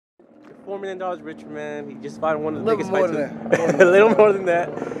$4 million richer, man. He just fought one of A the little biggest more fights. than that. A little more than that.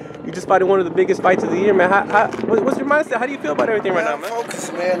 You just fighting one of the biggest fights of the year, man. What's your mindset? How do you feel about everything right now, man? I'm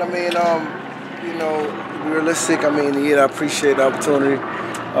focused, man. I mean, you know, to be realistic, I mean, I appreciate the opportunity.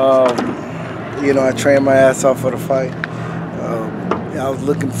 I trained my ass off for the fight. I was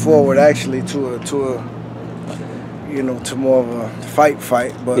looking forward actually to more of a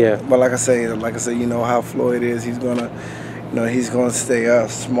fight. But Yeah. but like I say, you know how Floyd is. He's gonna stay up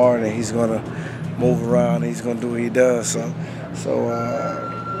smart, and he's gonna move around. And he's gonna do what he does. So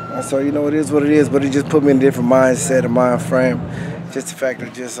it is what it is. But it just put me in a different mindset, a mind frame. Just the fact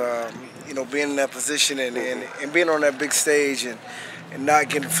of just being in that position and being on that big stage and not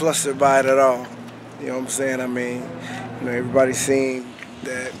getting flustered by it at all. You know what I'm saying? I mean, everybody's seen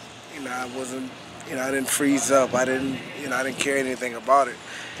that. I wasn't. I didn't freeze up. I didn't care anything about it.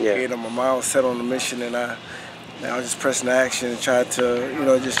 Yeah. My mind was set on the mission, and I was just pressing the action and try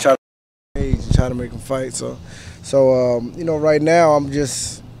to try to make them fight. So right now I'm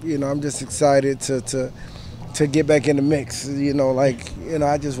just excited to get back in the mix.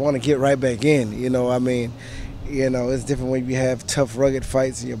 I just want to get right back in. It's different when you have tough, rugged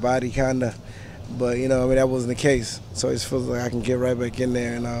fights in your body, kinda. But that wasn't the case. So it feels like I can get right back in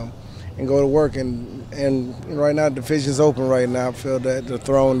there and go to work. And right now the division's open right now. I feel that the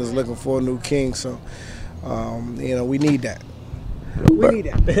throne is looking for a new king. So we need that. We need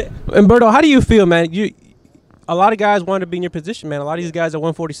that. And Berto, how do you feel, man? A lot of guys wanted to be in your position, man. A lot of these guys at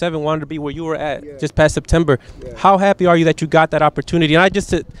 147 wanted to be where you were at just past September. Yeah. How happy are you that you got that opportunity? Not just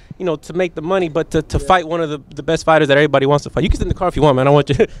to make the money, but to fight one of the best fighters that everybody wants to fight. You can sit in the car if you want, man. I want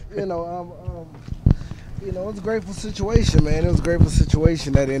you. It was a grateful situation, man. It was a grateful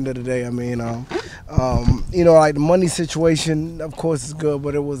situation at the end of the day. I mean, like the money situation, of course, is good,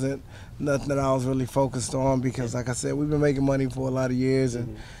 but it wasn't nothing that I was really focused on because, like I said, we've been making money for a lot of years,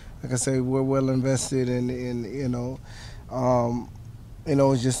 and like I say, we're well invested, and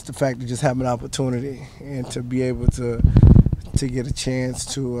it's just the fact of just having an opportunity and to be able to get a chance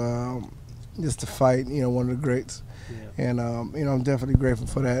to just to fight, one of the greats, and I'm definitely grateful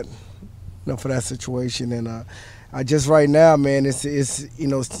for that. For that situation, and I just right now, man, it's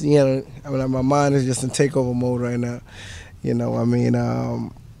my mind is just in takeover mode right now.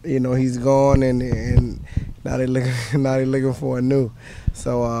 He's gone, and now they're looking for a new.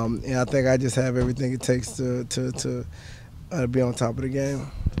 So I think I just have everything it takes to be on top of the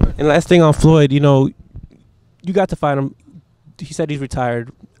game. And last thing on Floyd, you got to fight him. He said he's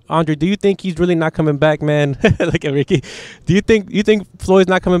retired. Andre, do you think he's really not coming back, man? Look at Ricky. Do you think Floyd's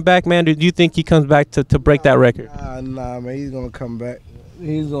not coming back, man? Or do you think he comes back to break that record? Nah, man, he's gonna come back.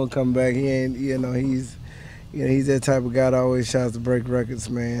 He's gonna come back. He ain't, he's that type of guy that always tries to break records,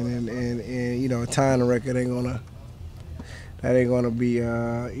 man. And tying the record ain't gonna be, he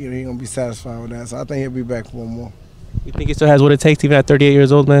ain't gonna be satisfied with that. So I think he'll be back for one more. You think he still has what it takes, even at 38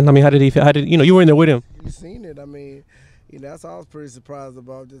 years old, man? I mean, how did he feel? You were in there with him. You've seen it. I mean. That's all I was pretty surprised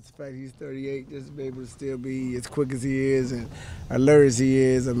about, just the fact he's 38, just to be able to still be as quick as he is and alert as he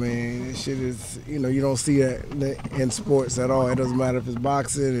is. I mean, shit is, you don't see that in sports at all. It doesn't matter if it's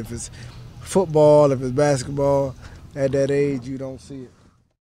boxing, if it's football, if it's basketball. At that age, you don't see it.